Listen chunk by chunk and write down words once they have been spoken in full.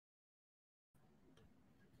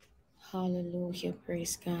Hallelujah.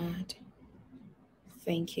 Praise God.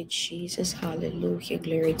 Thank you, Jesus. Hallelujah.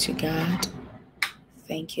 Glory to God.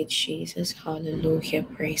 Thank you, Jesus. Hallelujah.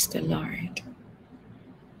 Praise the Lord.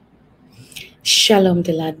 Shalom.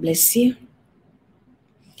 The Lord bless you.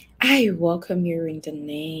 I welcome you in the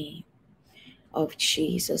name of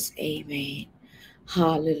Jesus. Amen.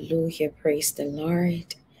 Hallelujah. Praise the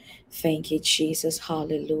Lord. Thank you, Jesus.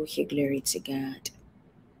 Hallelujah. Glory to God.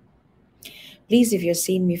 Please, if you're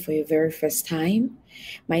seeing me for your very first time,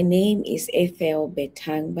 my name is Ethel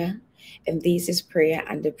Betangba, and this is Prayer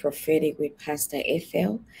and the Prophetic with Pastor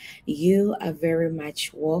Ethel. You are very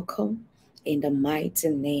much welcome in the mighty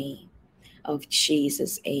name of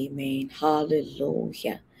Jesus. Amen.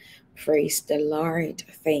 Hallelujah. Praise the Lord.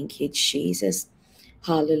 Thank you, Jesus.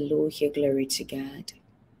 Hallelujah. Glory to God.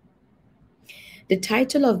 The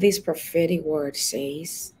title of this prophetic word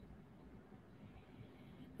says,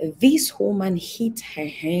 This woman hit her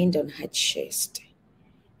hand on her chest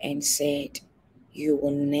and said, You will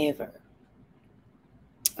never.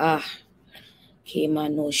 Ah,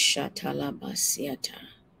 Himano Shatalabasiata.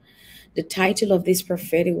 The title of this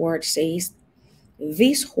prophetic word says,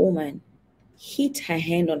 This woman hit her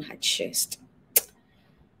hand on her chest.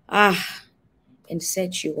 Ah, and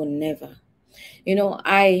said, You will never. You know,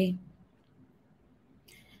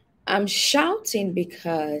 I'm shouting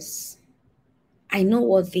because I know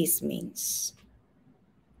what this means.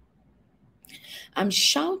 I'm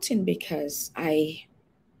shouting because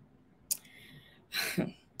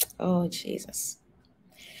oh Jesus.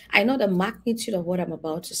 I know the magnitude of what I'm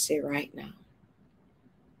about to say right now.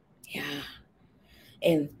 Yeah.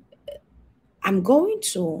 And I'm going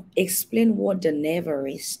to explain what the never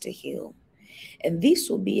is to you. And this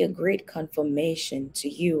will be a great confirmation to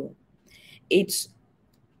you. It's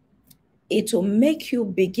it will make you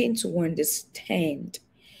begin to understand.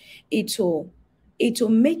 It will it will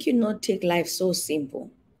make you not take life so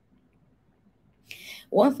simple.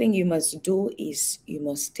 One thing you must do is you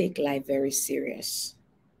must take life very serious.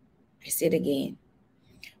 I say it again.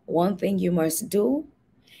 One thing you must do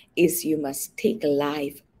is you must take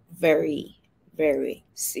life very, very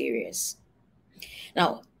serious.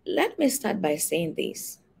 Now, let me start by saying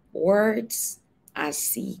this. Words are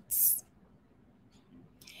seeds.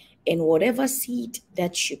 And whatever seed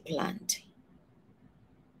that you plant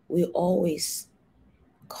will always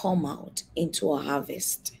come out into a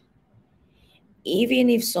harvest. Even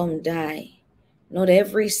if some die, not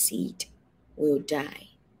every seed will die.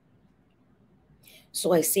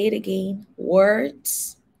 So I say it again,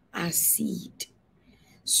 words are seed.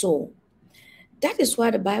 So that is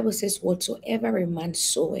why the Bible says, whatsoever a man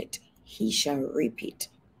soweth, he shall reap it.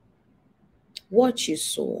 What you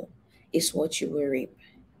sow is what you will reap.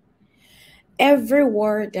 Every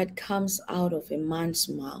word that comes out of a man's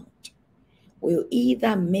mouth will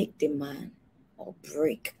either make the man or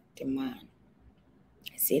break the man.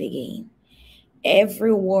 I say it again.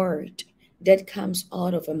 Every word that comes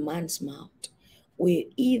out of a man's mouth will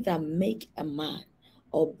either make a man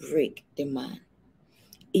or break the man.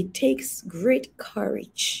 It takes great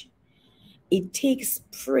courage. It takes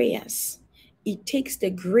prayers. It takes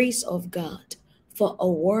the grace of God for a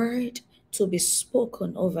word to be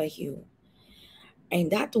spoken over you. And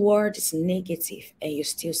that word is negative and you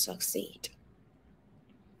still succeed.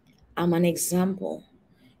 I'm an example.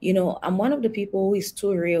 You know, I'm one of the people who is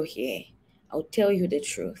too real here. I'll tell you the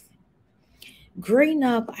truth. Growing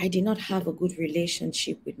up, I did not have a good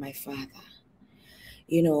relationship with my father.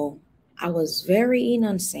 You know, I was very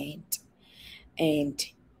innocent, and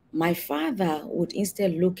my father would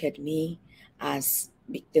instead look at me as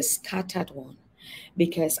the scattered one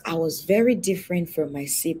because I was very different from my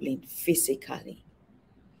sibling physically.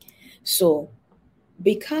 So,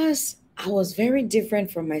 because I was very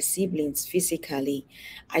different from my siblings physically,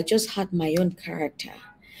 I just had my own character.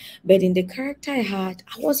 But in the character I had,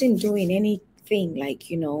 I wasn't doing anything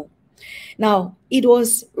Now, it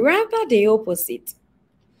was rather the opposite.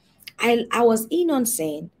 I was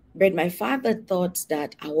innocent, but my father thought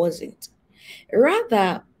that I wasn't.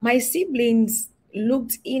 Rather, my siblings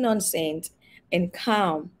looked innocent and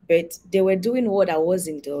calm, but they were doing what I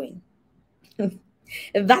wasn't doing.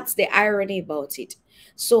 That's the irony about it.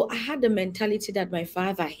 So I had the mentality that my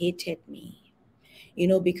father hated me,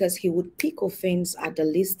 because he would pick offense at the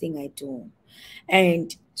least thing I do.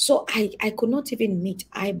 And so I could not even meet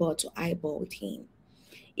eyeball to eyeball with him.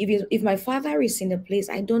 If my father is in the place,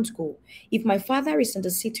 I don't go. If my father is in the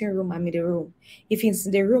sitting room, I'm in the room. If he's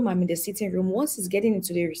in the room, I'm in the sitting room. Once he's getting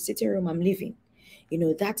into the sitting room, I'm leaving.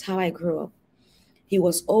 That's how I grew up. He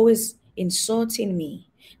was always insulting me.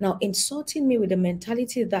 Now, insulting me with the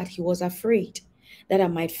mentality that he was afraid that I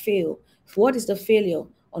might fail. What is the failure?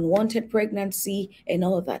 unwanted pregnancy and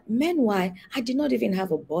all that. Meanwhile, I did not even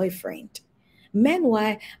have a boyfriend.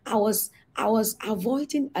 Meanwhile, I was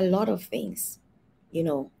avoiding a lot of things, you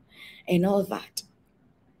know, and all that.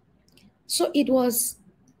 So it was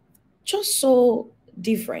just so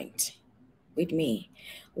different with me.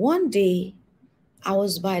 One day, I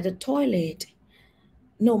was by the toilet.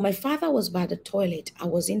 No, my father was by the toilet. I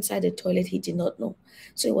was inside the toilet. He did not know.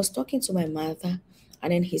 So he was talking to my mother,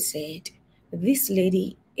 and then he said, "This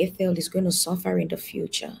lady, Ethel, is going to suffer in the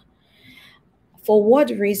future. For what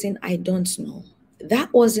reason, I don't know."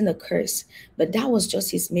 That wasn't a curse, but that was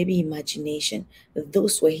just his maybe imagination.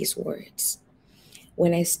 Those were his words.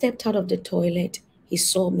 When I stepped out of the toilet, he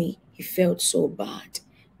saw me. He felt so bad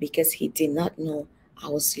because he did not know I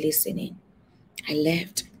was listening. I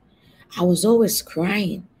left. I was always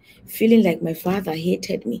crying, feeling like my father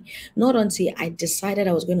hated me. Not until I decided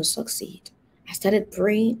I was going to succeed. I started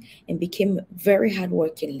praying and became a very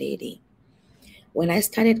hardworking lady. When I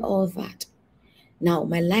started all that, now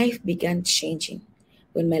my life began changing.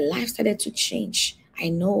 When my life started to change, I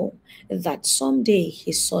know that someday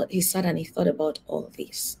he sat and he thought about all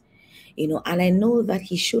this. And I know that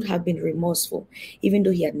he should have been remorseful, even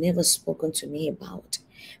though he had never spoken to me about.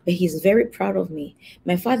 But he's very proud of me.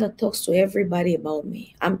 My father talks to everybody about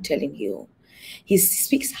me. I'm telling you. He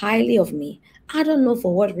speaks highly of me. I don't know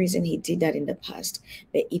for what reason he did that in the past,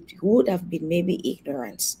 but it would have been maybe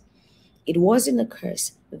ignorance. It wasn't a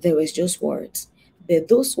curse, there was just words. But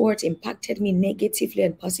those words impacted me negatively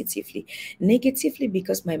and positively. Negatively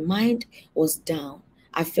because my mind was down.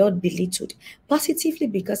 I felt belittled. Positively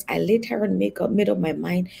because I later on made up my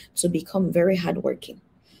mind to become very hardworking.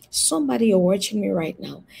 Somebody you're watching me right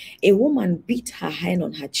now. A woman beat her hand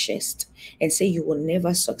on her chest and say you will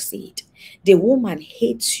never succeed. The woman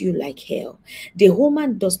hates you like hell. The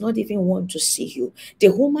woman does not even want to see you. The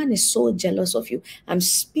woman is so jealous of you. I'm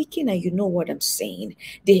speaking and you know what I'm saying.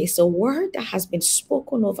 There is a word that has been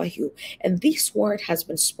spoken over you, and this word has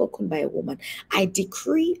been spoken by a woman. I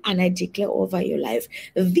decree and I declare over your life,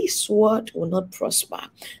 this word will not prosper.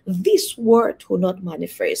 This word will not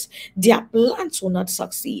manifest. Their plans will not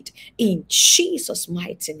succeed. In Jesus'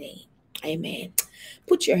 mighty name. Amen.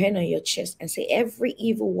 Put your hand on your chest and say every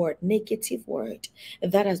evil word, negative word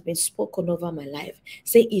that has been spoken over my life.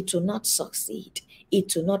 Say it will not succeed.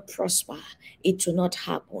 It will not prosper. It will not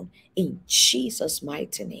happen. In Jesus'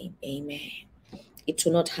 mighty name. Amen. It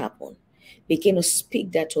will not happen. Begin to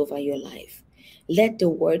speak that over your life. Let the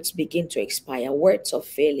words begin to expire. Words of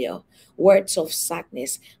failure, words of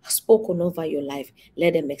sadness spoken over your life.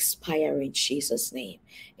 Let them expire in Jesus' name.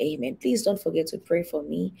 Amen. Please don't forget to pray for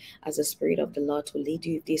me as the Spirit of the Lord will lead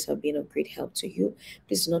you. If these have been of great help to you,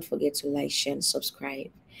 please do not forget to like, share, and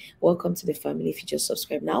subscribe. Welcome to the family. If you just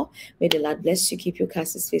subscribe now, may the Lord bless you, keep your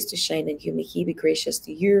cast his face to shine on you. May he be gracious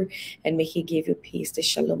to you, and may he give you peace. The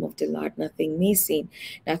shalom of the Lord, nothing missing,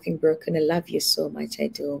 nothing broken. I love you so much. I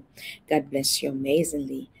do. God bless you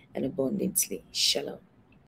amazingly and abundantly. Shalom.